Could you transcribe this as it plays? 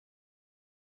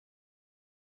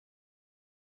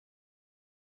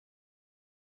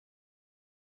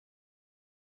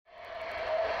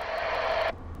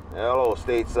Hello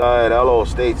stateside,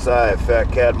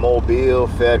 FatCat Mobile,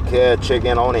 FatCat,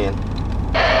 checking on in.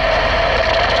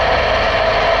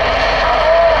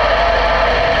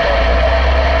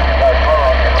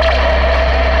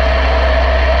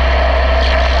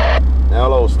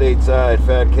 Hello stateside,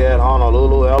 FatCat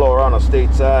Honolulu. Hello Rana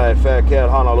stateside,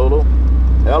 FatCat Honolulu.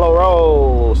 Hello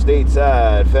roll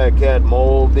stateside, FatCat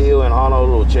Mobile and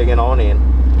Honolulu, checking on in.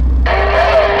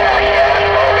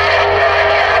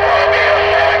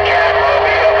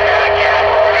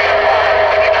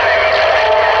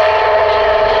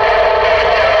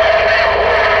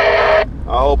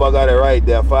 I hope I got it right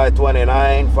there.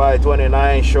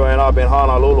 529 showing up in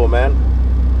Honolulu, man.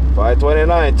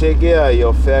 529, take care.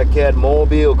 Your FatCat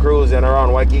Mobile cruising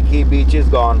around Waikiki Beach is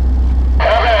gone.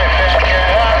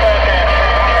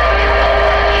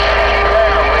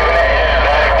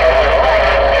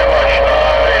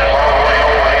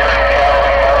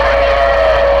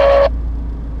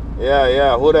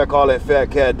 Yeah, who they calling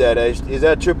FatCat that? Is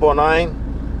that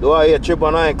 999? Do I hear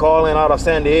 999 calling out of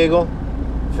San Diego?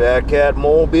 FatCat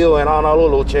Mobile and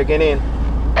Honolulu checking in.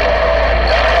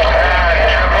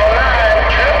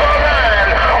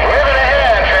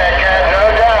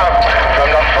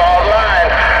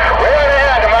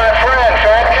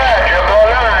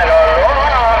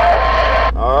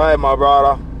 Alright, my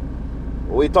brother.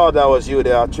 We thought that was you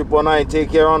there. 999,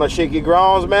 take care on the shaky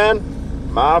grounds, man.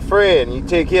 My friend, you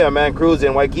take care, man.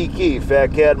 Cruising Waikiki,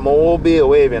 FatCat Mobile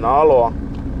waving all over.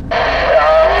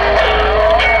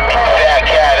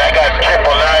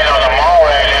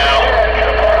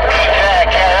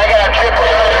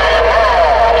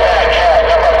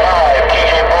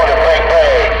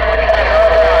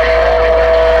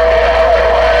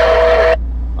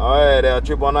 Alright,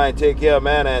 999, take care,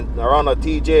 man. And around the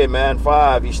TJ, man,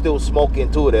 5, you still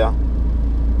smoking too there.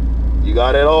 You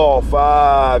got it all.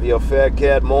 5, your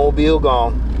FatCat Mobile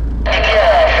gone. Take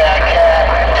care,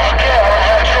 FatCat. Take care. I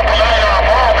had 999 on the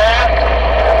ball, man.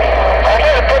 I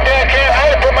had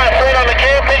to put my friend on the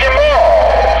camping ball.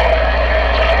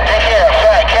 Take care,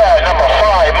 FatCat number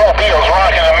 5. Mobile's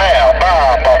rocking the mail.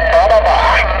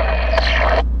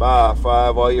 Bye,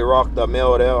 5. While you rock the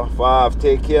mail there. 5,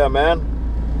 take care, man.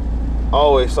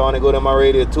 Always sounding good in my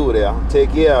radio too there.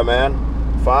 Take care, man.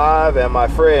 5 and my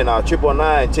friend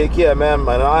 999, take care, man.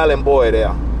 My island boy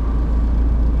there.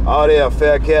 Out there,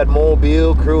 FatCat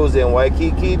Mobile cruising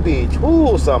Waikiki Beach.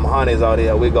 Ooh, some honeys out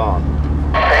here. We gone.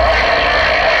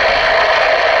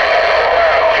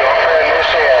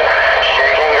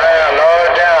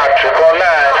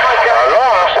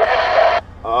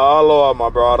 Aloha, my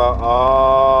brother.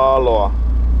 Aloha.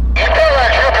 You tell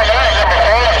that 999 number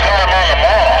 5 is not on the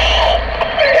ball.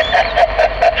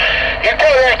 You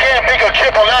tell that can't pick up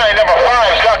 999 number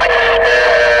 5 is not.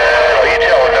 You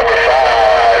tell number 5.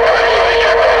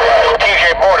 TJ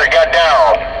Border got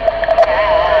down.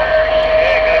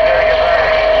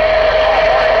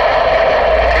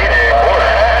 TJ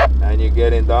Border. And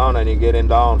you're getting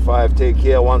down. 5, take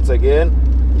care once again.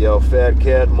 Yo,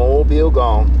 FatCat Mobile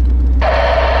gone.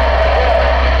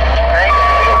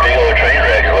 Big old train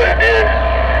wreck is what it did.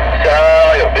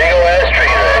 Sound like a big old ass train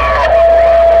wreck.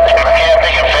 I can't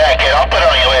think of FatCat. I'll put it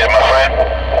on you later, my friend.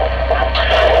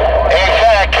 Hey,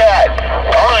 FatCat.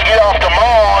 I want to get off the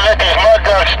mall and let these mud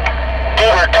ducks do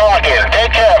their talking.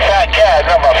 Take care of FatCat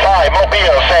number 5.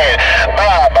 Mobile saying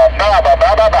bye, bye, bye, bye,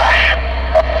 bye, bye, bye.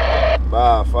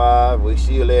 Bye, 5. We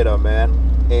see you later, man.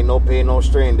 Ain't no pain, no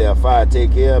strain there. 5,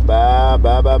 take care. Bye,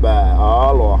 bye, bye, bye.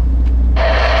 Aloha.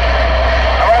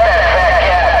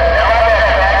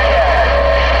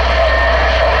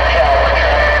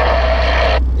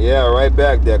 Yeah, right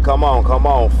back there. Come on,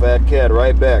 FatCat,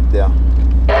 right back there.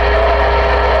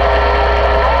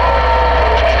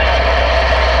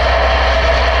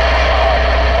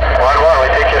 We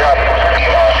take it up.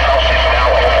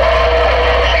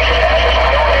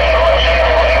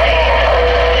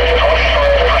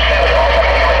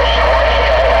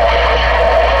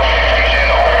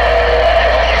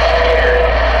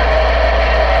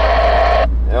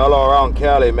 Hello around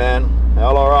Cali, man.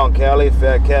 Hello around Cali,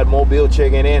 FatCat Mobile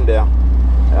checking in there.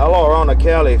 Hello around the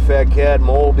Cali, FatCat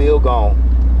Mobile gone.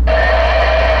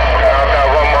 How about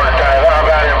one more time? How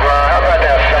about it, bro? How about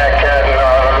that FatCat?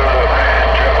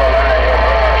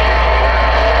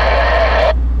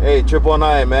 Hey,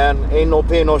 999, man. Ain't no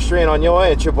pain, no strain on your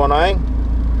end, 999.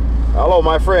 Hello,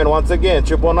 my friend, once again,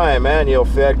 999, man. Your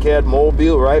FatCat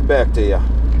Mobile right back to you. 10-4,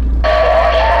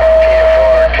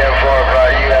 bro.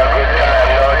 You have a good time,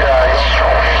 no doubt.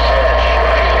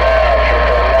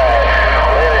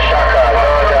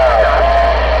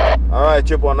 Alright,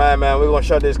 999, man. We're gonna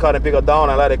shut this cotton picker down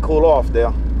and let it cool off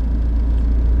there.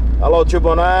 Hello,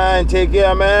 999. Take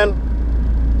care, man.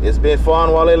 It's been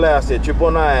fun while it lasted.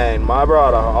 999, my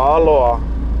brother. Aloha.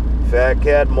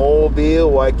 FatCat Mobile,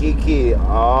 Waikiki.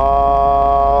 Aloha.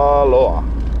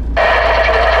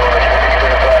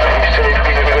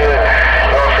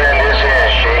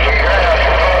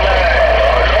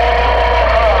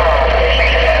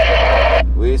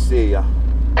 We see ya.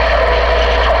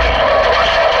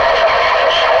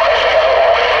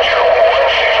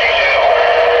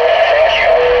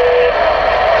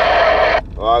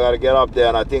 Well, I gotta get up there,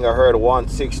 and I think I heard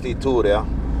 162 there.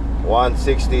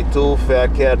 162,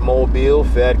 FatCat Mobile,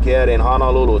 FatCat in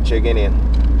Honolulu, checking in.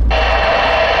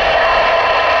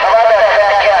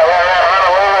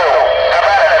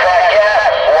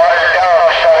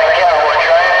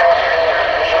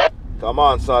 Come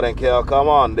on, Southern Cal, come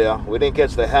on there. We didn't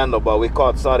catch the handle, but we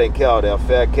caught Southern Cal there.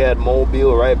 FatCat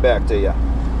Mobile, right back to you.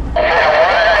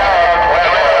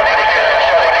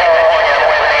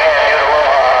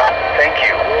 Thank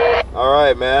you. All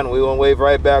right, man. We gonna wave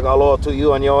right back aloha to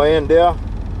you on your end there.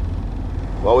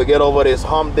 While we get over this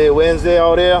hump day Wednesday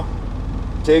out there.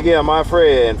 Take care, my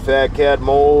friend. FatCat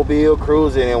Mobile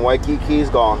cruising and Waikiki's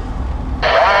gone.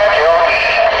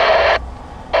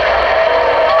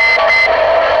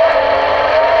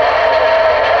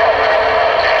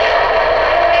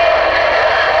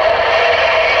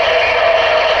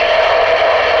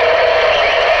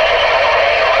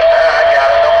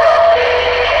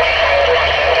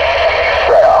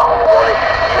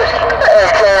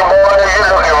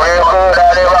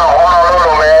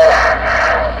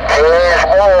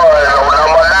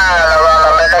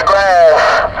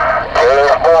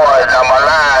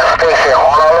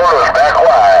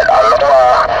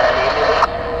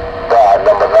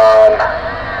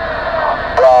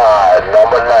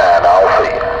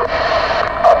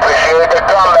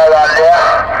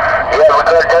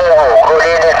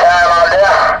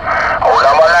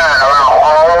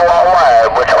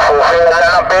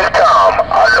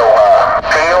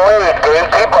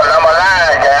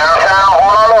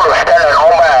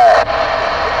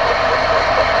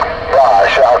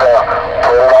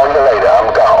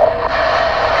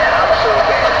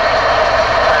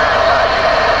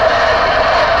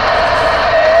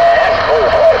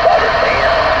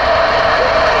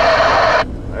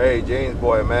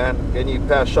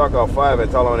 Shaka 5 and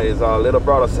tell him his little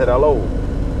brother said hello.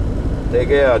 Take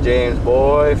care, James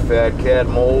boy. FatCat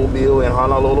Mobile in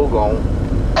Honolulu gone.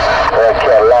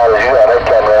 FatCat loud as you are. They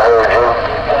camera heard you.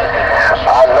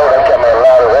 I know they camera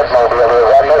loud as that mobile is.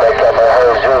 I know they camera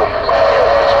heard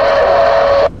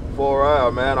you. 4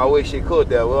 hours, man. I wish he could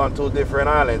there. We're on 2 different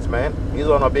islands, man. He's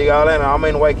on a big island and I'm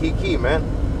in Waikiki, man.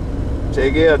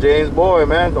 Take care, James boy,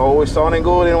 man. Always sounding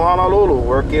good in Honolulu.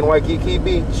 Working Waikiki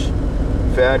Beach.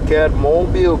 FatCat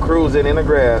Mobile cruising in the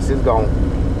grass. It's gone.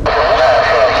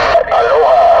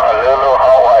 Aloha,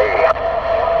 Hawaii.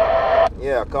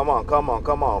 Yeah, come on.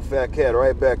 FatCat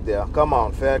right back there. Come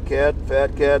on,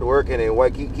 FatCat working in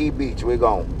Waikiki Beach. We're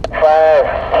gone. 5. FatCat,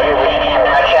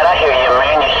 I hear you,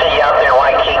 man. You see you out there in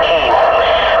Waikiki.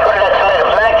 What is that to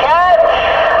little FatCat?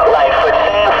 Lightfoot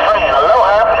saying friend.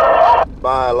 Aloha.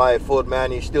 Bye, Lightfoot,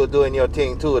 man. You still doing your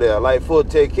thing too there. Lightfoot,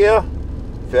 take care.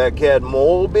 FatCat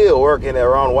Mobile working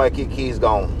around Waikiki's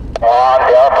gone. Alright,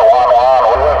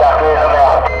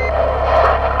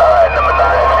 number 9,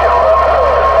 let's get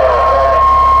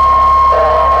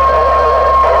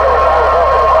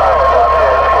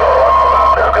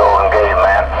this Golden Gate,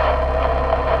 man.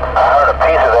 I heard a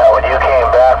piece of that when you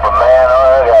came back, but man,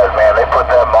 all the guys, man, they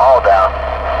put that mall down.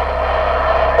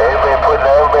 Everybody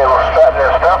was strutting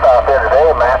their stuff out there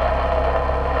today, man.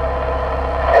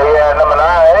 Hey, number 9,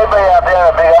 anybody out there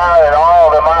on the big island and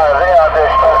all of them islands, they out there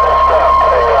strutting their stuff.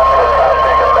 They got this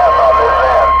big mess on this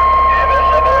end.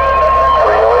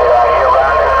 308 out here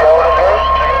around this Golden Gate.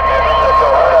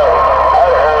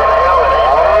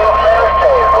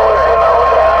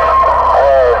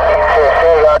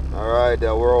 Alright,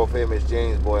 that world famous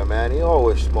James boy, man. He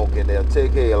always smoking there.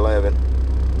 Take care, 11.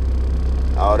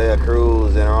 Out there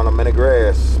cruising around the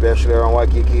Minigrass, especially around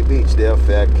Waikiki Beach there.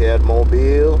 FatCat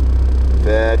Mobile.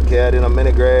 FatCat in a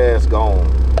Minigrass gone.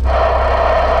 I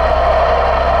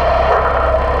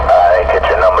didn't get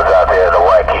your numbers out there at the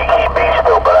Waikiki Beach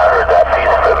though, but I heard that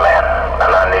piece of it, man. And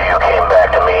I knew you came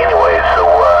back to me anyway, so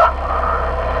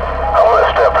I'm going to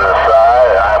step to the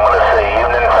side and I'm going to say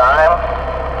evening time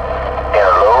in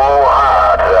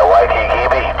aloha to that Waikiki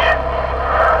Beach.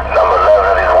 Number 11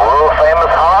 of these world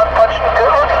famous hard punching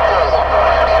good.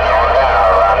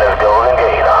 Around this Golden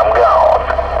Gate, I'm gone.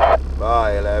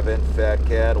 Bye, 11.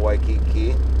 FatCat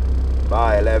Waikiki.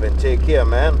 Bye, 11. Take care,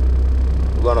 man.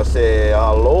 We're gonna say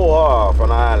aloha from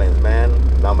the islands, man.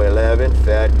 Number 11,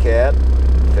 FatCat.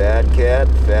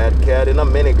 Fat cat in a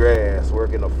mini grass,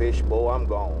 working a fishbowl, I'm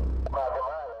gone.